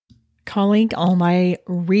calling all my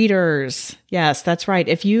readers. Yes, that's right.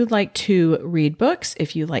 If you like to read books,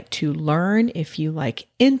 if you like to learn, if you like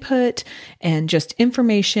input and just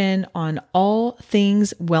information on all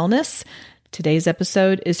things wellness, today's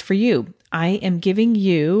episode is for you. I am giving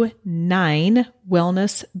you 9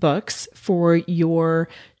 wellness books for your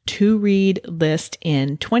to-read list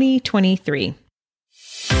in 2023.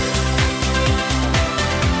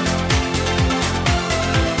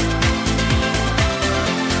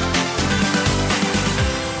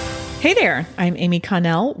 Hey there, I'm Amy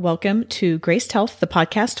Connell. Welcome to Graced Health, the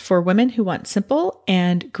podcast for women who want simple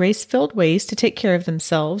and grace-filled ways to take care of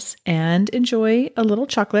themselves and enjoy a little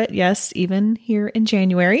chocolate. Yes, even here in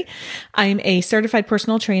January. I'm a certified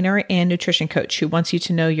personal trainer and nutrition coach who wants you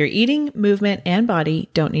to know your eating, movement, and body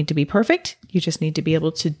don't need to be perfect. You just need to be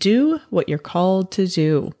able to do what you're called to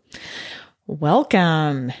do.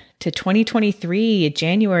 Welcome to 2023,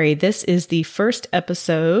 January. This is the first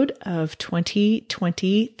episode of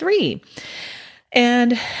 2023.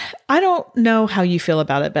 And I don't know how you feel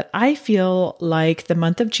about it, but I feel like the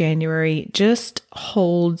month of January just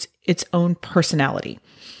holds its own personality.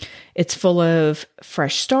 It's full of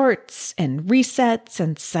fresh starts and resets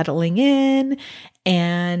and settling in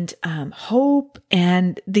and hope.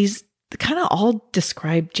 And these kind of all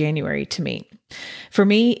describe January to me. For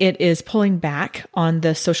me, it is pulling back on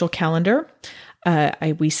the social calendar.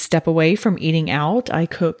 We step away from eating out. I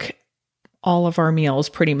cook all of our meals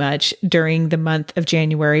pretty much during the month of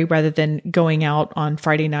January rather than going out on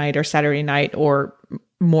Friday night or Saturday night, or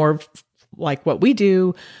more like what we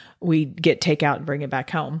do, we get takeout and bring it back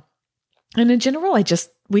home. And in general, we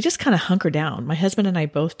just kind of hunker down. My husband and I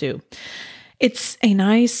both do. It's a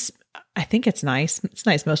nice, I think it's nice. It's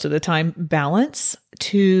nice most of the time, balance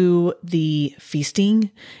to the feasting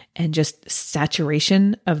and just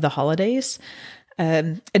saturation of the holidays.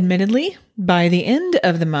 Admittedly, by the end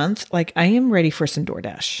of the month, I am ready for some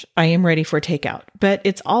DoorDash. I am ready for takeout, but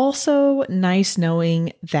it's also nice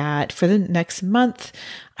knowing that for the next month,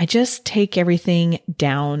 I just take everything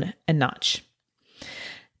down a notch.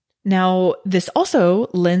 Now, this also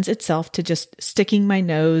lends itself to just sticking my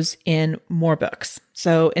nose in more books.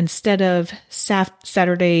 So instead of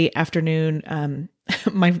Saturday afternoon,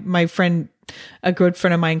 my friend, a good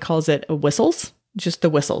friend of mine calls it whistles, just the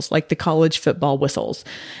whistles, like the college football whistles.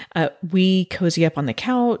 We cozy up on the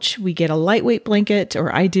couch. We get a lightweight blanket,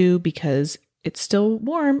 or I do, because it's still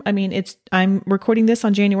warm. I mean, I'm recording this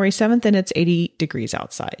on January 7th and it's 80 degrees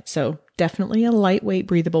outside. So definitely a lightweight,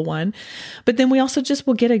 breathable one. But then we also just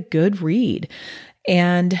will get a good read.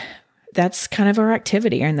 And that's kind of our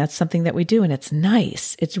activity. And that's something that we do. And it's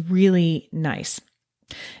nice. It's really nice.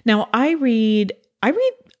 Now I feel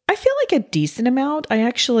like a decent amount. I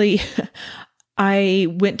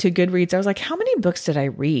went to Goodreads. I was like, how many books did I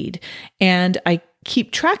read? And I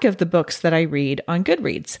keep track of the books that I read on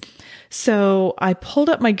Goodreads. So I pulled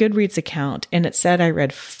up my Goodreads account and it said I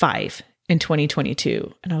read 5 in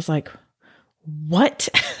 2022. And I was like, what?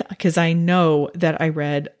 Because I know that I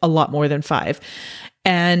read a lot more than 5.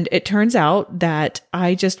 And it turns out that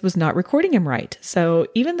I just was not recording them right. So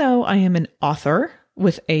even though I am an author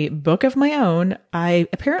with a book of my own, I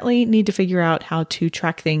apparently need to figure out how to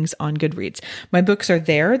track things on Goodreads. My books are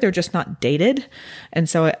there, they're just not dated. And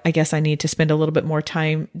so I guess I need to spend a little bit more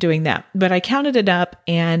time doing that. But I counted it up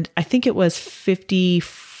and I think it was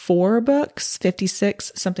 54 books,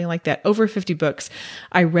 56, something like that. Over 50 books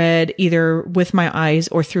I read either with my eyes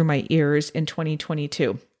or through my ears in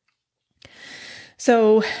 2022.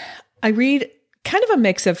 So I read kind of a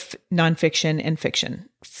mix of nonfiction and fiction.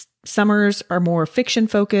 Summers are more fiction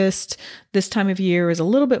focused. This time of year is a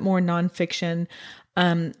little bit more nonfiction.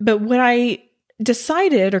 But what I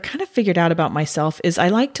decided or kind of figured out about myself is I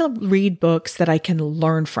like to read books that I can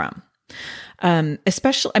learn from.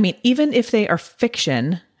 Especially, even if they are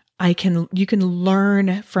fiction, you can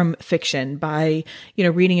learn from fiction by,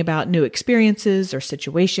 reading about new experiences or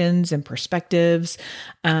situations and perspectives.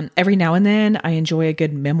 Every now and then I enjoy a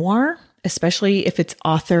good memoir, especially if it's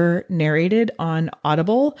author narrated on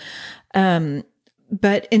Audible.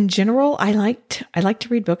 But in general, I like to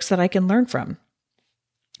read books that I can learn from.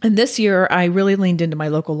 And this year I really leaned into my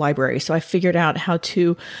local library. So I figured out how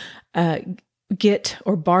to get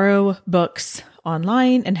or borrow books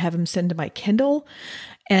online and have them sent to my Kindle.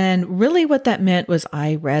 And really what that meant was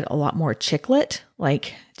I read a lot more chick lit, I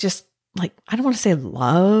don't want to say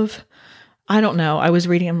love. I don't know. I was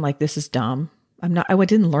reading, I'm like, this is dumb. I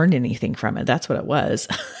didn't learn anything from it. That's what it was.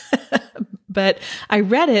 But I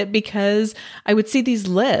read it because I would see these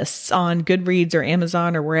lists on Goodreads or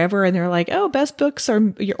Amazon or wherever, and they're like, oh, best books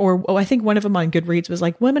are, or I think one of them on Goodreads was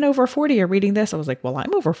like, women over 40 are reading this. I was like, well,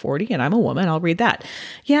 I'm over 40 and I'm a woman. I'll read that.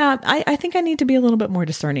 Yeah, I think I need to be a little bit more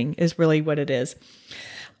discerning is really what it is.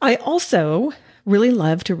 I also really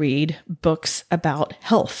love to read books about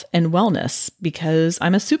health and wellness because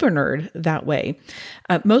I'm a super nerd that way.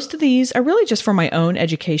 Most of these are really just for my own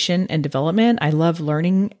education and development. I love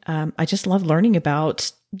learning. I just love learning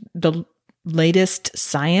about the latest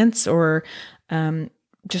science or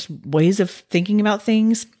just ways of thinking about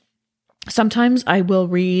things. Sometimes I will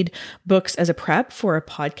read books as a prep for a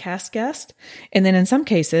podcast guest. And then in some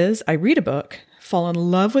cases, I read a book, fall in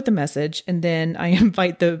love with the message, and then I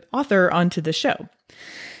invite the author onto the show.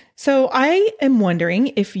 So I am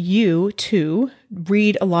wondering if you too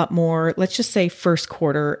read a lot more, let's just say first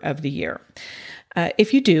quarter of the year.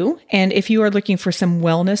 If you do, and if you are looking for some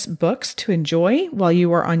wellness books to enjoy while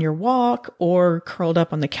you are on your walk or curled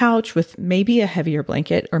up on the couch with maybe a heavier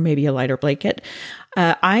blanket or maybe a lighter blanket,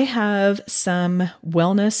 I have some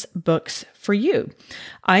wellness books for you.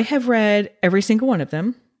 I have read every single one of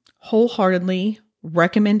them. Wholeheartedly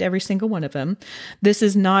recommend every single one of them. This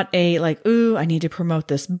is not a like, ooh, I need to promote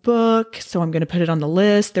this book, so I'm going to put it on the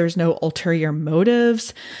list. There's no ulterior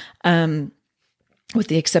motives, with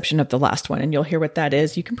the exception of the last one, and you'll hear what that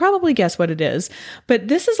is. You can probably guess what it is, but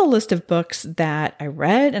this is a list of books that I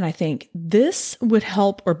read, and I think this would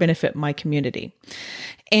help or benefit my community.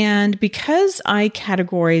 And because I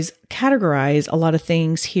categorize a lot of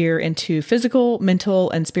things here into physical,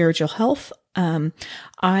 mental, and spiritual health,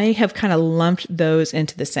 I have kind of lumped those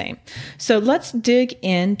into the same. So let's dig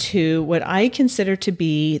into what I consider to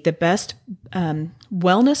be the best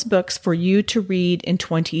wellness books for you to read in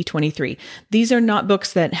 2023. These are not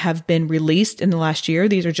books that have been released in the last year.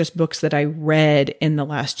 These are just books that I read in the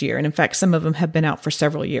last year. And in fact, some of them have been out for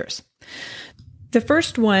several years. The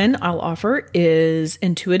first one I'll offer is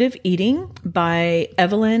Intuitive Eating by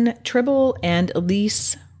Evelyn Tribble and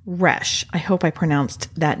Elyse Resch. I hope I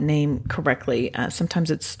pronounced that name correctly.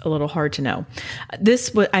 Sometimes it's a little hard to know.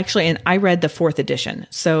 This was actually, and I read the 4th edition.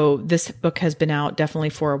 So this book has been out definitely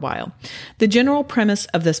for a while. The general premise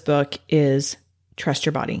of this book is trust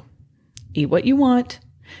your body. Eat what you want,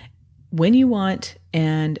 when you want,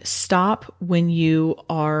 and stop when you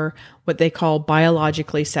are what they call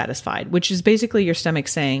biologically satisfied, which is basically your stomach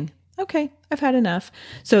saying, okay, I've had enough.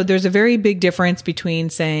 So there's a very big difference between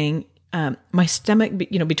saying, my stomach,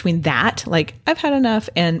 between that, like I've had enough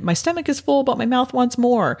and my stomach is full, but my mouth wants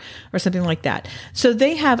more or something like that. So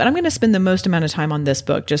they have, and I'm going to spend the most amount of time on this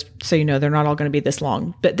book, just so you know, they're not all going to be this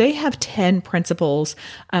long, but they have 10 principles.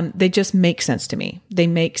 They just make sense to me. They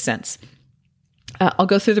make sense. I'll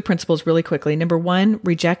go through the principles really quickly. Number 1,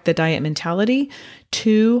 reject the diet mentality.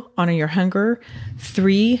 2, honor your hunger.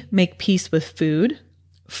 3, make peace with food.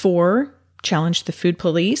 4, challenge the food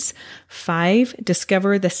police. 5,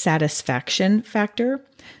 discover the satisfaction factor.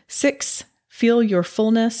 6, feel your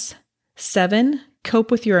fullness. 7,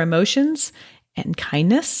 cope with your emotions and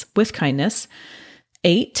kindness with kindness.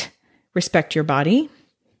 8, respect your body.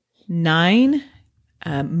 9,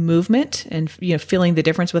 movement and feeling the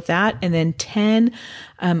difference with that. And then 10,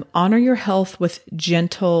 honor your health with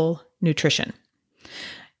gentle nutrition.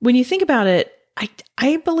 When you think about it,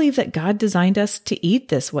 I believe that God designed us to eat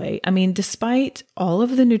this way. I mean, despite all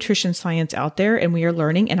of the nutrition science out there, and we are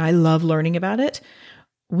learning, and I love learning about it,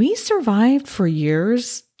 we survived for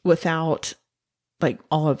years without like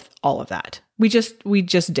all of that. We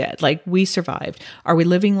just did. Like, we survived. Are we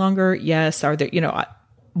living longer? Yes. Are there,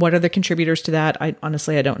 what are the contributors to that? I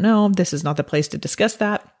don't know. This is not the place to discuss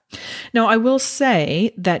that. Now, I will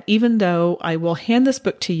say that even though I will hand this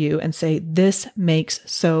book to you and say, this makes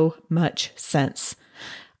so much sense,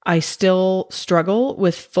 I still struggle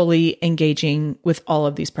with fully engaging with all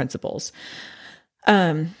of these principles.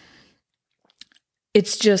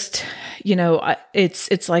 It's just,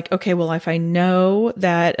 it's like, okay, well, if I know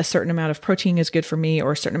that a certain amount of protein is good for me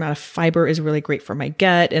or a certain amount of fiber is really great for my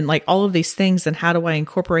gut and like all of these things, then how do I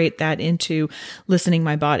incorporate that into listening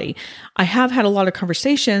my body? I have had a lot of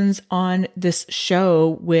conversations on this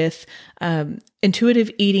show with intuitive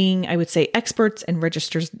eating, I would say experts and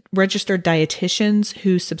registered dietitians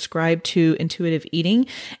who subscribe to intuitive eating.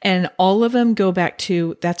 And all of them go back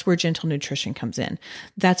to, that's where gentle nutrition comes in.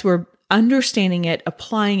 That's where understanding it,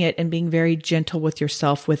 applying it, and being very gentle with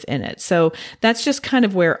yourself within it. So that's just kind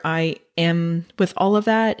of where I am with all of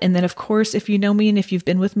that. And then of course, if you know me and if you've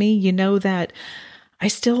been with me, you know that I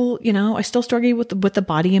still struggle with the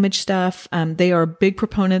body image stuff. They are big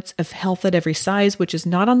proponents of health at every size, which is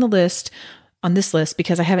not on this list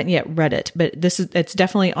because I haven't yet read it, but it's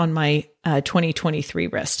definitely on my 2023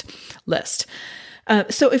 list.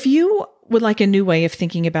 So if you would like a new way of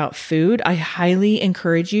thinking about food, I highly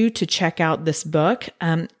encourage you to check out this book.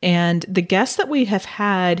 And the guests that we have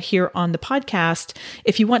had here on the podcast,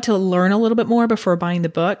 if you want to learn a little bit more before buying the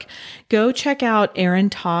book, go check out Erin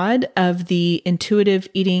Todd of the Intuitive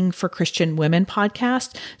Eating for Christian Women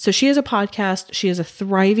podcast. So she has a podcast. She has a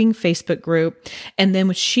thriving Facebook group. And then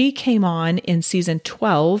when she came on in season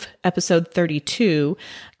 12, episode 32,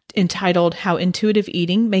 entitled How Intuitive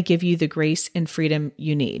Eating May Give You the Grace and Freedom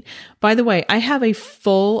You Need. By the way, I have a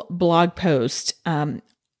full blog post on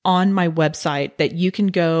my website that you can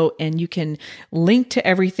go and you can link to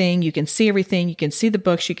everything. You can see everything. You can see the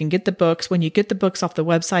books. You can get the books. When you get the books off the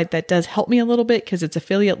website, that does help me a little bit because it's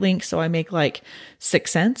affiliate link. So I make like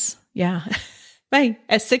 6 cents. Yeah. Hey,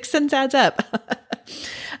 6 cents adds up.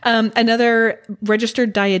 Another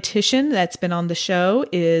registered dietitian that's been on the show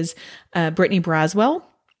is Brittany Braswell.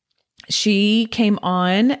 She came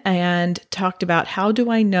on and talked about how do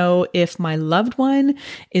I know if my loved one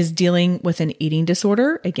is dealing with an eating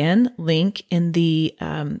disorder? Again, link in the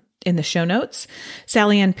show notes.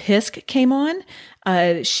 Sally Ann Pisk came on.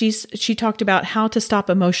 She talked about how to stop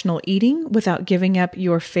emotional eating without giving up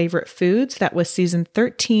your favorite foods. That was season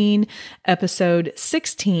 13, episode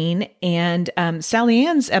 16. And Sally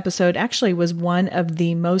Ann's episode actually was one of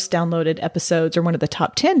the most downloaded episodes, or one of the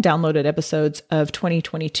top 10 downloaded episodes of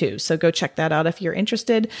 2022. So go check that out if you're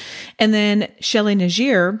interested. And then Shelly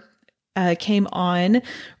Najir came on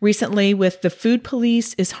recently with The Food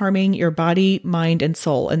Police is Harming Your Body, Mind, and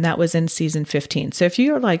Soul. And that was in season 15. So if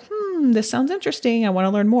you're like, this sounds interesting, I want to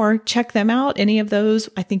learn more, check them out. Any of those,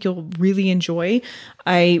 I think you'll really enjoy.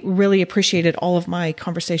 I really appreciated all of my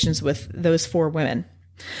conversations with those 4 women.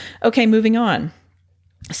 Okay, moving on.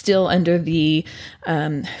 Still under the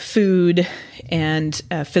food and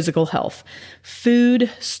physical health. Food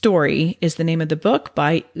Story is the name of the book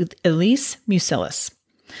by Elise Musillis.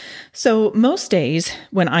 So most days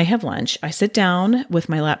when I have lunch, I sit down with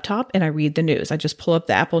my laptop and I read the news. I just pull up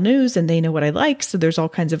the Apple News and they know what I like. So there's all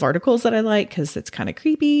kinds of articles that I like because it's kind of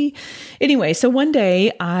creepy. Anyway, so one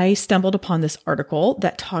day I stumbled upon this article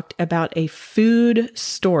that talked about a food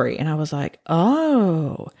story. And I was like,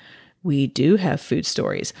 oh, we do have food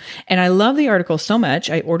stories. And I love the article so much.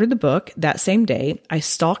 I ordered the book that same day. I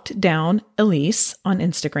stalked down Elise on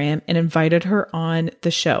Instagram and invited her on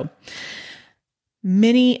the show.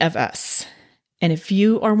 Many of us, and if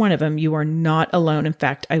you are one of them, you are not alone. In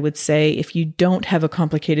fact, I would say if you don't have a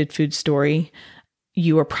complicated food story,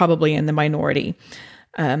 you are probably in the minority.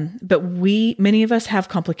 But many of us have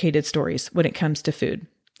complicated stories when it comes to food.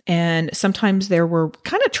 And sometimes there were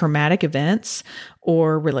kind of traumatic events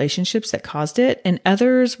or relationships that caused it. And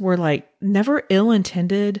others were like never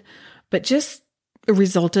ill-intended, but just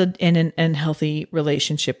resulted in an unhealthy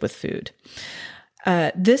relationship with food.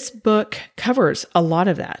 This book covers a lot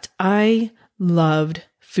of that. I loved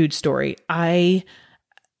Food Story. I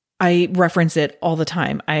reference it all the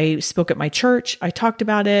time. I spoke at my church. I talked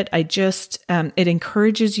about it. It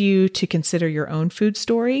encourages you to consider your own food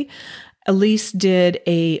story. Elise did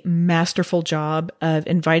a masterful job of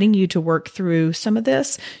inviting you to work through some of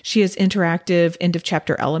this. She has interactive end of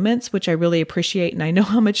chapter elements, which I really appreciate. And I know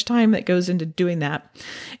how much time that goes into doing that.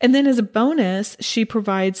 And then as a bonus, she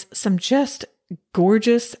provides some just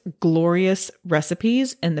gorgeous, glorious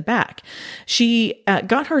recipes in the back. She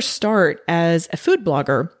got her start as a food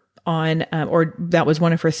blogger on, or that was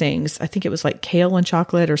one of her things. I think it was like kale and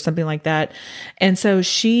chocolate or something like that. And so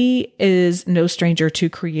she is no stranger to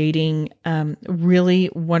creating really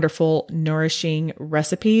wonderful, nourishing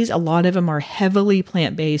recipes. A lot of them are heavily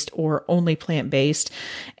plant-based or only plant-based,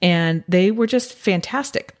 and they were just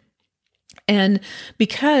fantastic. And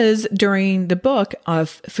because during the book of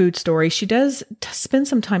Food Story, she does spend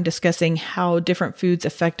some time discussing how different foods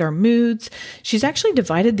affect our moods. She's actually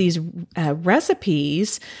divided these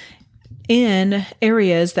recipes in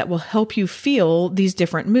areas that will help you feel these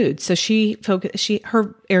different moods. So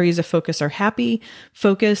her areas of focus are happy,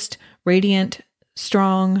 focused, radiant,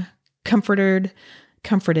 strong, comforted,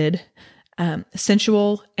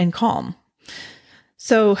 sensual, and calm.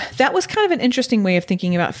 So that was kind of an interesting way of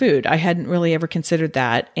thinking about food. I hadn't really ever considered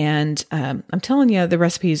that. And I'm telling you, the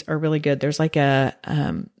recipes are really good. There's like a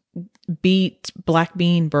beet black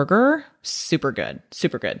bean burger. Super good.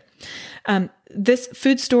 Super good. This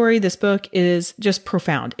Food Story, this book is just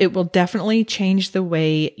profound. It will definitely change the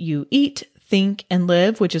way you eat, think, and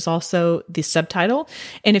live, which is also the subtitle.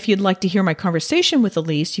 And if you'd like to hear my conversation with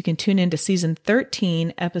Elise, you can tune into season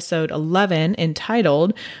 13, episode 11,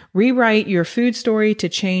 entitled Rewrite Your Food Story to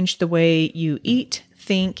Change the Way You Eat,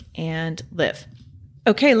 Think, and Live.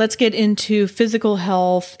 Okay, let's get into physical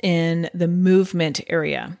health in the movement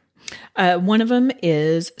area. One of them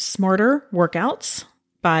is Smarter Workouts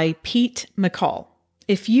by Pete McCall.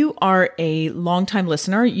 If you are a longtime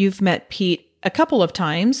listener, you've met Pete a couple of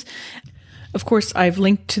times. Of course, I've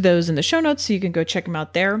linked to those in the show notes, so you can go check them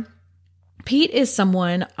out there. Pete is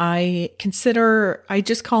someone I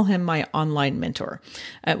just call him my online mentor.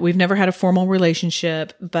 We've never had a formal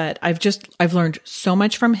relationship, but I've learned so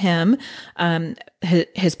much from him.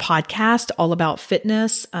 His podcast, all about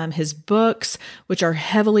fitness, his books, which are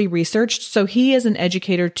heavily researched. So he is an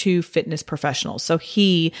educator to fitness professionals. So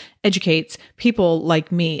he educates people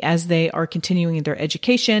like me as they are continuing their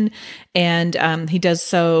education. And he did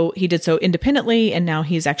so independently. And now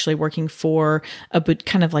he's actually working for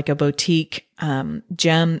kind of like a boutique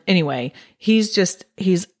gym. Anyway, he's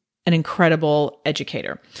an incredible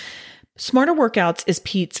educator. Smarter Workouts is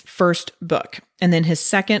Pete's first book. And then his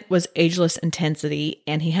second was Ageless Intensity.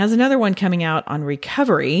 And he has another one coming out on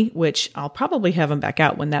recovery, which I'll probably have him back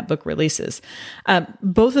out when that book releases.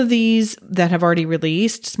 Both of these that have already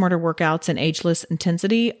released, Smarter Workouts and Ageless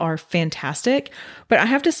Intensity, are fantastic. But I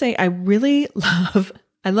have to say, I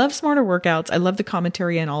love Smarter Workouts. I love the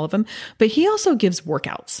commentary on all of them, but he also gives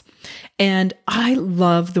workouts. And I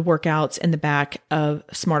love the workouts in the back of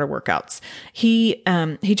Smarter Workouts. He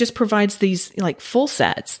just provides these like full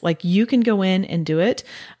sets, like you can go in and do it.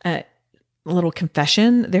 A little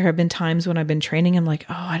confession. There have been times when I've been training, I'm like,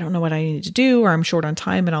 oh, I don't know what I need to do, or I'm short on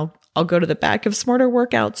time, and I'll go to the back of Smarter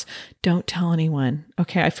Workouts. Don't tell anyone.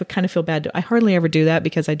 Okay. kind of feel bad. I hardly ever do that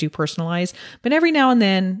because I do personalize, but every now and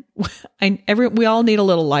then we all need a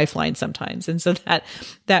little lifeline sometimes. And so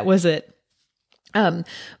that was it.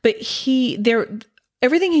 But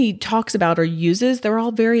everything he talks about or uses, they're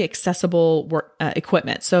all very accessible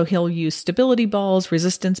equipment. So he'll use stability balls,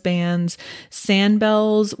 resistance bands, sand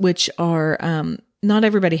bells, which are, not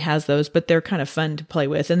everybody has those, but they're kind of fun to play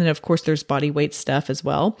with. And then of course there's body weight stuff as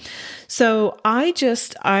well. So I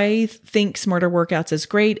think Smarter Workouts is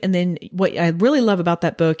great. And then what I really love about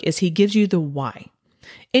that book is he gives you the why.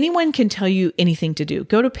 Anyone can tell you anything to do.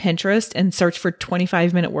 Go to Pinterest and search for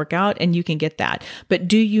 25-minute workout and you can get that. But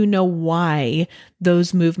do you know why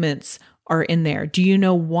those movements are in there? Do you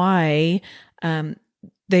know why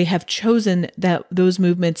they have chosen those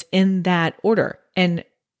movements in that order? And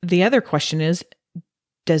the other question is,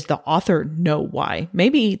 does the author know why?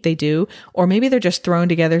 Maybe they do, or maybe they're just throwing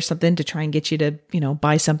together something to try and get you to,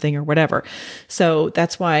 buy something or whatever. So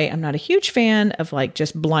that's why I'm not a huge fan of like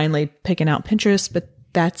just blindly picking out Pinterest, but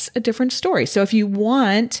that's a different story. So if you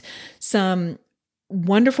want some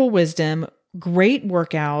wonderful wisdom, great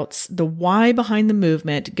workouts, the why behind the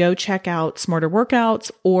movement, go check out Smarter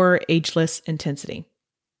Workouts or Ageless Intensity.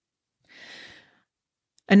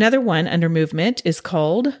 Another one under movement is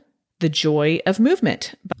called The Joy of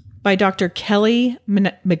Movement by Dr. Kelly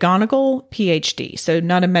McGonigal, PhD. So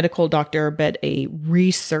not a medical doctor, but a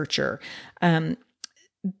researcher.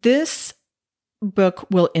 This book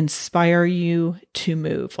will inspire you to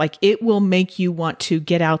move. Like it will make you want to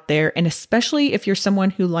get out there. And especially if you're someone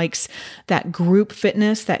who likes that group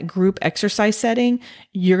fitness, that group exercise setting,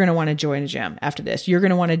 you're going to want to join a gym after this. You're going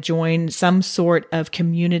to want to join some sort of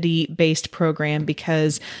community-based program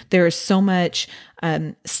because there is so much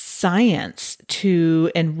science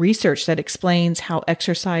and research that explains how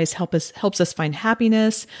exercise helps us find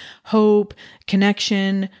happiness, hope,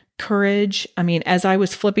 connection, courage. I mean, as I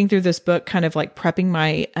was flipping through this book, kind of like prepping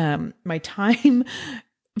my my time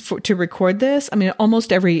to record this, I mean,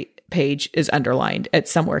 almost every page is underlined at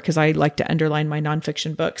somewhere because I like to underline my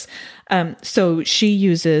nonfiction books. So she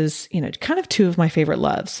uses, kind of two of my favorite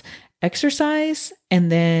loves: exercise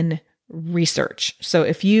and then research. So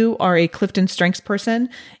if you are a Clifton Strengths person,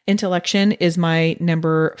 intellection is my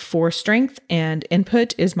number 4 strength and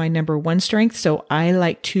input is my number 1 strength. So I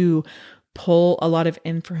like to pull a lot of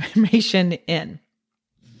information in.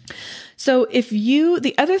 So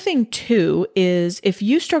the other thing too is if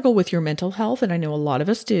you struggle with your mental health, and I know a lot of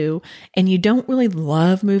us do, and you don't really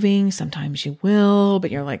love moving, sometimes you will,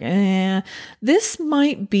 but you're like, this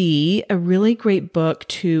might be a really great book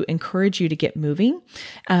to encourage you to get moving,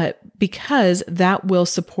 because that will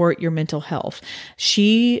support your mental health.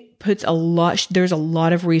 She puts there's a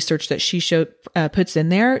lot of research that she puts in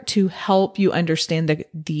there to help you understand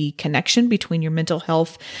the connection between your mental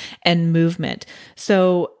health and movement.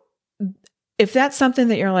 So if that's something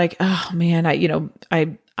that you're like, oh man,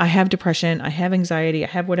 I have depression, I have anxiety, I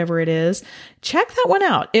have whatever it is, check that one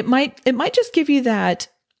out. It might just give you that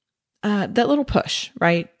little push,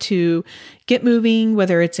 right? To get moving,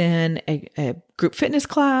 whether it's in a group fitness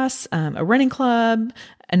class, a running club,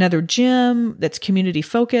 another gym that's community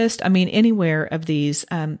focused. I mean, anywhere of these,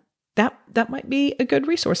 that might be a good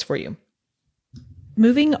resource for you.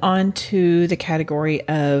 Moving on to the category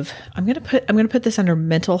of, I'm going to put this under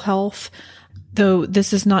mental health, though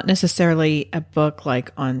this is not necessarily a book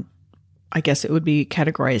like on, I guess it would be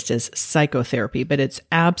categorized as psychotherapy, but it's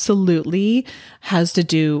absolutely has to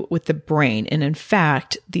do with the brain. And in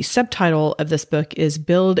fact, the subtitle of this book is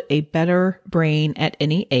Build a Better Brain at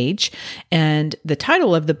Any Age. And the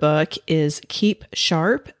title of the book is Keep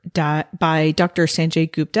Sharp by Dr. Sanjay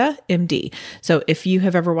Gupta, MD. So if you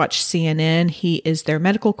have ever watched CNN, he is their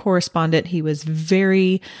medical correspondent. He was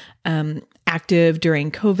very active during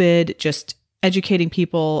COVID, just educating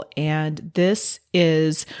people. And this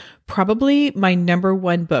is probably my number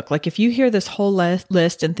one book. Like if you hear this whole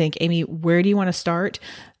list and think, Amy, where do you want to start?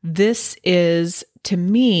 This is, to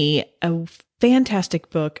me, a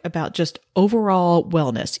fantastic book about just overall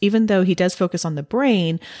wellness. Even though he does focus on the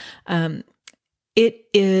brain, it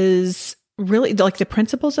is really like the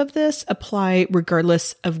principles of this apply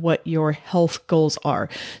regardless of what your health goals are.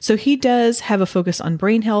 So he does have a focus on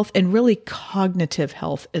brain health and really cognitive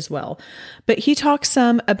health as well. But he talks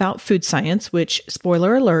some about food science, which,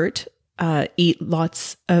 spoiler alert, eat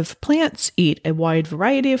lots of plants, eat a wide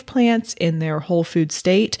variety of plants in their whole food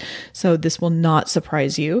state. So this will not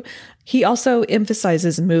surprise you. He also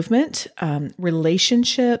emphasizes movement,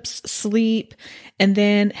 relationships, sleep, and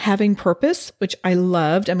then having purpose, which I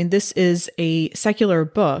loved. I mean, this is a secular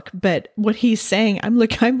book, but what he's saying, I'm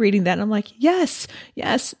reading that and I'm like, yes,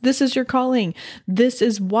 this is your calling. This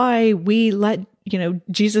is why we let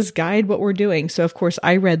Jesus guide what we're doing. So of course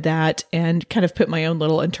I read that and kind of put my own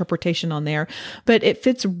little interpretation on there, but it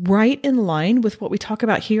fits right in line with what we talk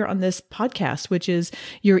about here on this podcast, which is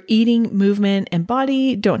your eating, movement, and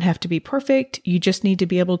body don't have to be perfect. You just need to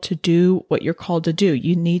be able to do what you're called to do.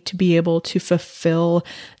 You need to be able to fulfill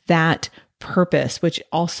that purpose, which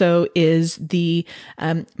also is the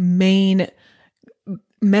main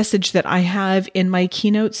message that I have in my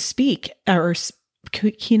keynote speech.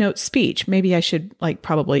 Maybe I should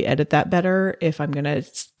probably edit that better if I'm going to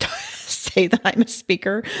say that I'm a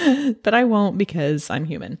speaker, but I won't because I'm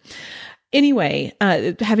human. Anyway,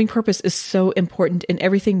 having purpose is so important in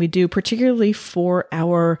everything we do, particularly for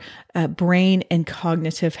our brain and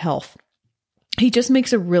cognitive health. He just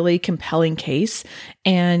makes a really compelling case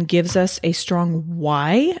and gives us a strong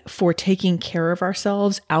why for taking care of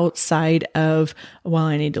ourselves outside of, well,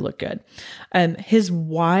 I need to look good. His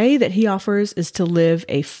why that he offers is to live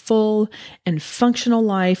a full and functional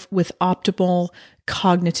life with optimal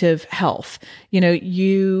cognitive health.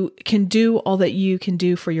 You can do all that you can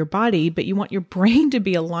do for your body, but you want your brain to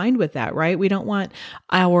be aligned with that, right? We don't want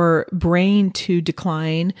our brain to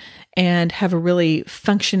decline and have a really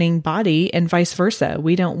functioning body and vice versa.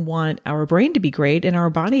 We don't want our brain to be great and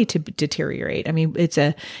our body to deteriorate. I mean, it's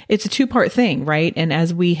a two-part thing, right? And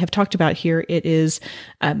as we have talked about here, it is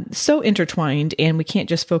so intertwined and we can't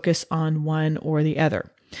just focus on one or the other.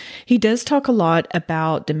 He does talk a lot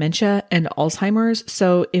about dementia and Alzheimer's.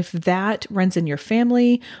 So if that runs in your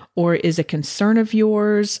family or is a concern of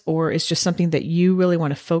yours or is just something that you really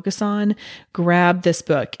want to focus on, grab this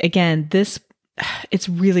book. Again, it's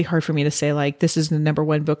really hard for me to say this is the number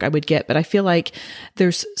one book I would get, but I feel like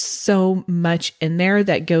there's so much in there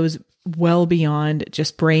that goes well beyond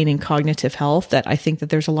just brain and cognitive health that I think that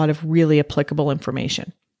there's a lot of really applicable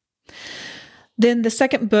information. Then the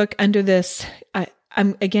second book under this,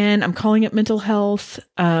 I'm calling it mental health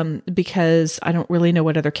because I don't really know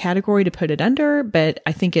what other category to put it under, but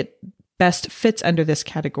I think it best fits under this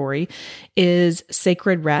category, is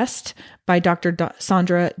Sacred Rest by Dr.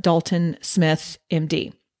 Saundra Dalton Smith,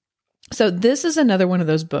 MD. So this is another one of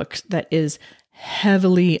those books that is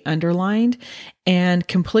heavily underlined and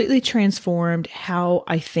completely transformed how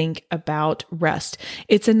I think about rest.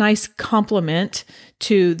 It's a nice complement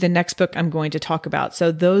to the next book I'm going to talk about.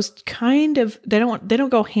 So those kind of, they don't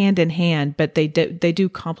go hand in hand, but they do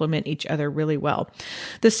complement each other really well.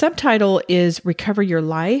 The subtitle is Recover Your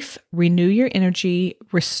Life, Renew Your Energy,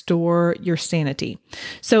 Restore Your Sanity.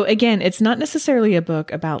 So again, it's not necessarily a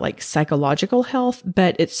book about psychological health,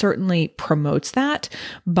 but it certainly promotes that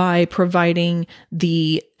by providing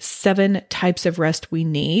the 7 types of rest we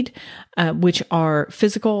need, which are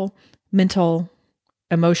physical, mental,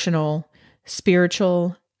 emotional,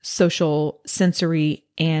 spiritual, social, sensory,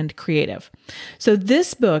 and creative. So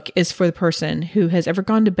this book is for the person who has ever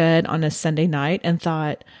gone to bed on a Sunday night and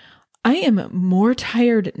thought, I am more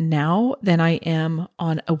tired now than I am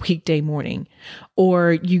on a weekday morning,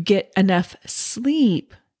 or you get enough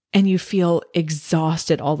sleep and you feel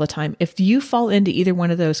exhausted all the time. If you fall into either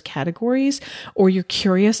one of those categories, or you're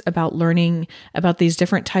curious about learning about these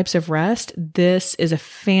different types of rest, this is a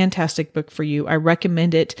fantastic book for you. I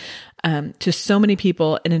recommend it to so many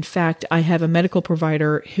people. And in fact, I have a medical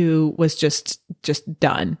provider who was just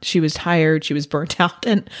done. She was tired. She was burnt out.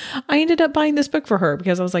 And I ended up buying this book for her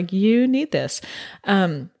because I was like, you need this.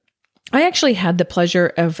 I actually had the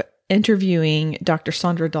pleasure of interviewing Dr.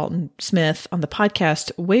 Sandra Dalton Smith on the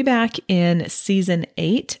podcast way back in season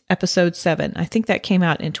 8, episode 7. I think that came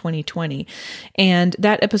out in 2020. And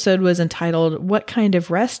that episode was entitled, "What Kind of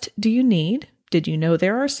Rest Do You Need? Did you know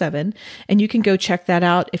there are 7?" And you can go check that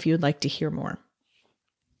out if you would like to hear more.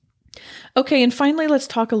 Okay, and finally, let's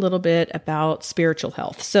talk a little bit about spiritual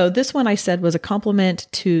health. So this one I said was a complement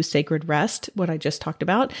to Sacred Rest, what I just talked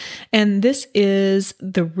about. And this is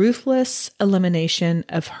The Ruthless Elimination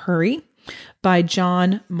of Hurry by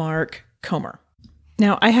John Mark Comer.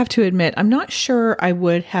 Now, I have to admit, I'm not sure I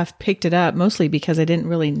would have picked it up, mostly because I didn't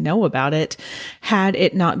really know about it, had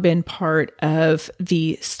it not been part of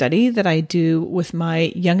the study that I do with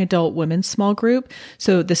my young adult women's small group.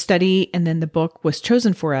 So the study and then the book was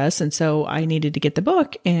chosen for us. And so I needed to get the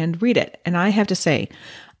book and read it. And I have to say,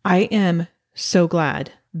 I am so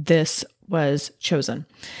glad this was chosen.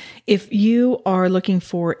 If you are looking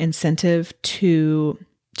for incentive to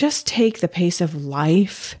just take the pace of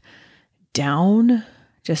life down,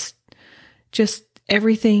 just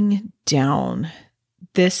everything down,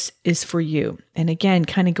 this is for you. And again,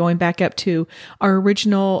 kind of going back up to our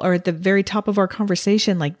original, or at the very top of our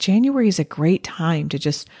conversation, like January is a great time to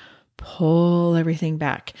just pull everything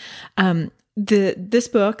back. This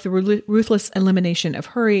book, The Ruthless Elimination of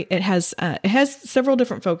Hurry, it has several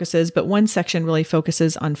different focuses, but one section really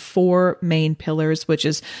focuses on 4 main pillars, which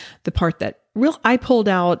is the part that I pulled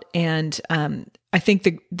out, and I think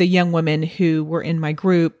the young women who were in my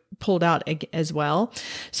group pulled out as well.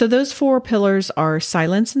 So those 4 pillars are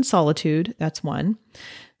silence and solitude. That's one.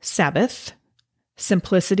 Sabbath,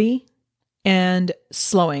 simplicity, and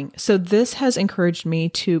slowing. So this has encouraged me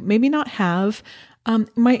to maybe not have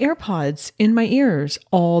my AirPods in my ears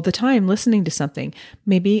all the time listening to something.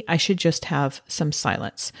 Maybe I should just have some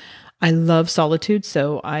silence. I love solitude,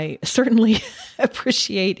 so I certainly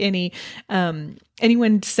appreciate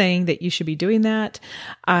anyone saying that you should be doing that.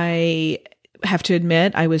 I have to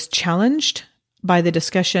admit, I was challenged by the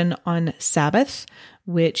discussion on Sabbath,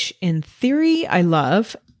 which in theory I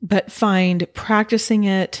love, but find practicing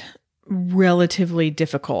it relatively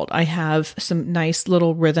difficult. I have some nice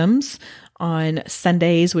little rhythms on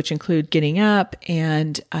Sundays, which include getting up,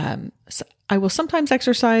 and I will sometimes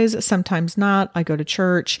exercise, sometimes not. I go to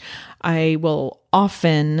church. I will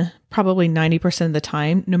often, probably 90% of the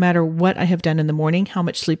time, no matter what I have done in the morning, how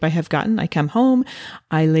much sleep I have gotten, I come home,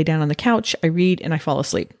 I lay down on the couch, I read, and I fall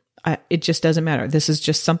asleep. It just doesn't matter. This is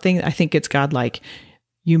just something, I think it's God-like.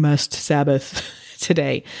 You must Sabbath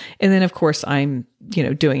today. And then of course I'm,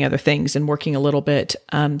 doing other things and working a little bit,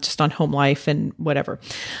 just on home life and whatever.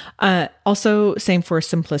 Also same for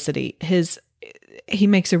simplicity. He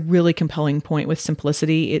makes a really compelling point with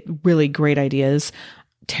simplicity. Really great ideas,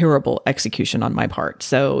 terrible execution on my part.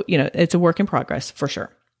 So, it's a work in progress for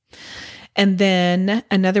sure. And then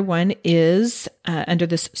another one is under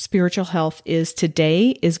this spiritual health is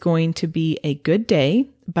Today is Going to Be a Good Day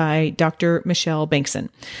by Dr. Michelle Bankson.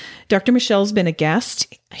 Dr. Michelle's been a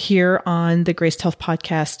guest here on the Grace Health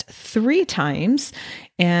podcast 3 times.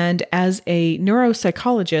 And as a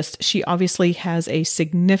neuropsychologist, she obviously has a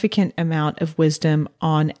significant amount of wisdom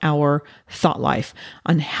on our thought life,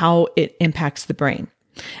 on how it impacts the brain.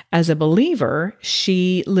 As a believer,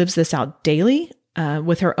 she lives this out daily.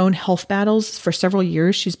 With her own health battles for several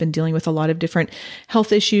years. She's been dealing with a lot of different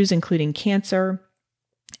health issues, including cancer,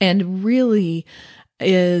 and really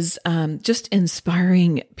is just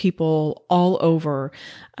inspiring people all over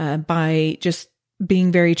by just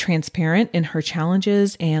being very transparent in her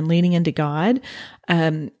challenges and leaning into God.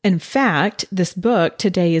 In fact, this book,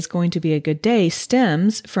 Today is Going to Be a Good Day,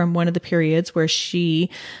 stems from one of the periods where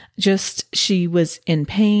she was in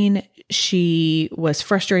pain. She was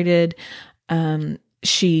frustrated.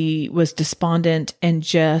 She was despondent and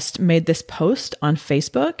just made this post on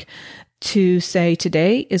Facebook to say,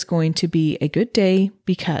 today is going to be a good day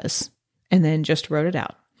because, and then just wrote it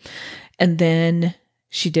out. And then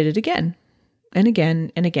she did it again and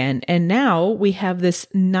again and again. And now we have this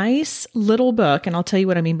nice little book, and I'll tell you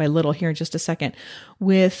what I mean by little here in just a second,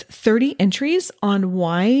 with 30 entries on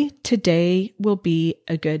why today will be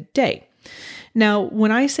a good day. Now,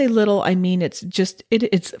 when I say little, I mean it's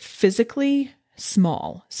physically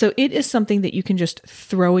small. So it is something that you can just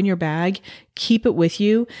throw in your bag, keep it with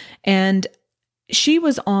you. And she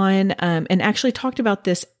was on and actually talked about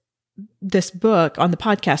this book on the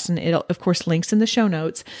podcast, and it of course links in the show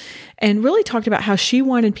notes, and really talked about how she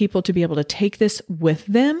wanted people to be able to take this with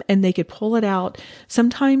them and they could pull it out.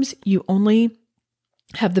 Sometimes you only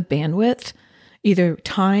have the bandwidth, either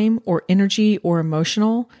time or energy or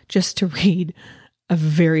emotional, just to read a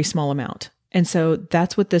very small amount. And so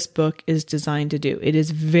that's what this book is designed to do. It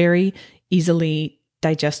is very easily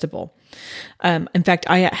digestible. In fact,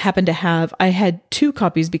 I had 2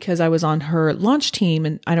 copies because I was on her launch team,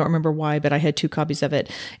 and I don't remember why, but I had 2 copies of it.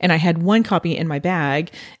 And I had 1 copy in my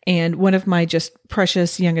bag. And one of my just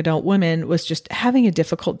precious young adult women was just having a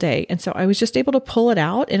difficult day. And so I was just able to pull it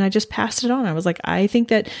out and I just passed it on. I was like, I think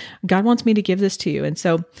that God wants me to give this to you. And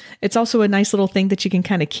so it's also a nice little thing that you can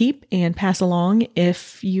kind of keep and pass along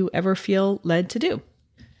if you ever feel led to do.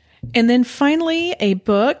 And then finally, a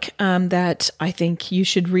book that I think you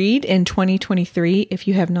should read in 2023, if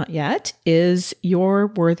you have not yet, is Your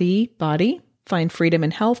Worthy Body: Find Freedom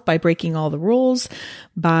and Health by Breaking All the Rules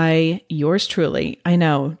by yours truly. I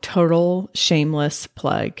know, total shameless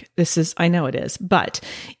plug. I know it is. But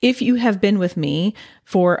if you have been with me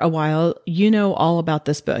for a while, you know all about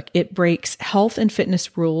this book. It breaks health and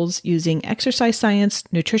fitness rules using exercise science,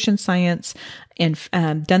 nutrition science, and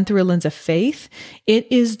done through a lens of faith.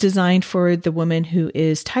 It is designed for the woman who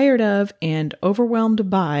is tired of and overwhelmed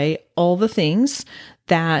by all the things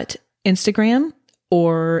that Instagram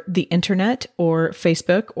or the internet or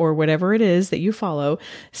Facebook or whatever it is that you follow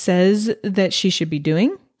says that she should be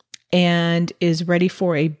doing, and is ready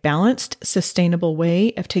for a balanced, sustainable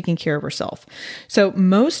way of taking care of herself. So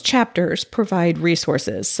most chapters provide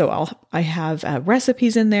resources. So I have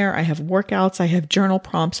recipes in there. I have workouts. I have journal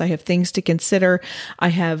prompts. I have things to consider. I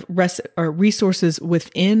have resources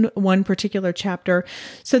within one particular chapter.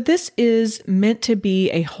 So this is meant to be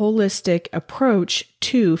a holistic approach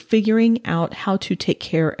to figuring out how to take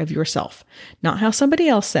care of yourself, not how somebody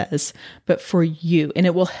else says, but for you. And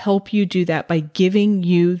it will help you do that by giving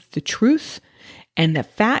you the truth and the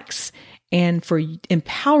facts, and for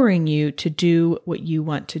empowering you to do what you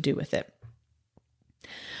want to do with it.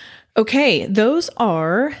 Okay, those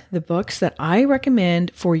are the books that I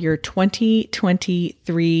recommend for your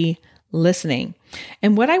 2023 listening.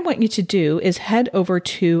 And what I want you to do is head over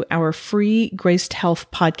to our free Graced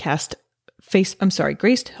Health podcast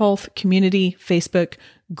Graced Health Community Facebook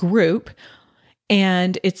group,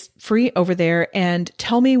 and it's free over there, and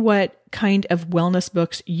tell me what kind of wellness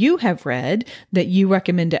books you have read that you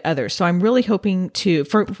recommend to others. So I'm really hoping to,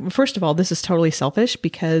 first of all, this is totally selfish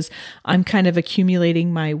because I'm kind of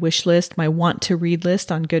accumulating my wish list, my want to read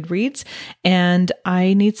list on Goodreads, and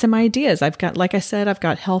I need some ideas. I've got, like I said, I've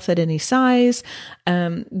got Health at Any Size.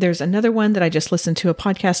 There's another one that I just listened to a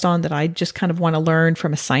podcast on that I just kind of want to learn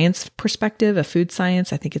from a science perspective, a food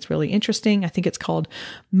science. I think it's really interesting. I think it's called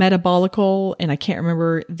Metabolical, and I can't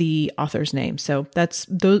remember the author's name. So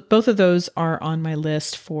both of those are on my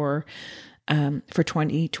list for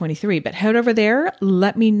 2023. But head over there,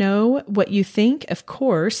 let me know what you think. Of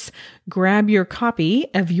course, grab your copy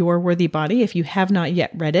of Your Worthy Body if you have not yet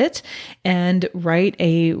read it, and write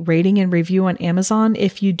a rating and review on Amazon.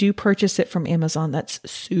 If you do purchase it from Amazon, that's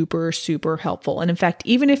super, super helpful. And in fact,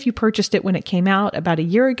 even if you purchased it when it came out about a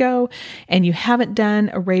year ago and you haven't done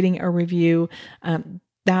a rating or review,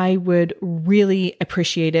 I would really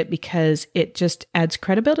appreciate it because it just adds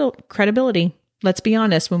credibility. Let's be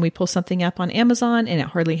honest, when we pull something up on Amazon and it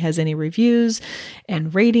hardly has any reviews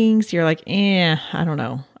and ratings, you're like, I don't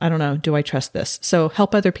know. Do I trust this? So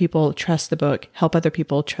help other people trust the book, help other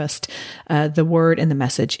people trust the word and the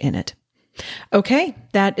message in it. Okay,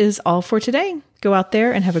 that is all for today. Go out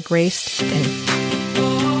there and have a graced day.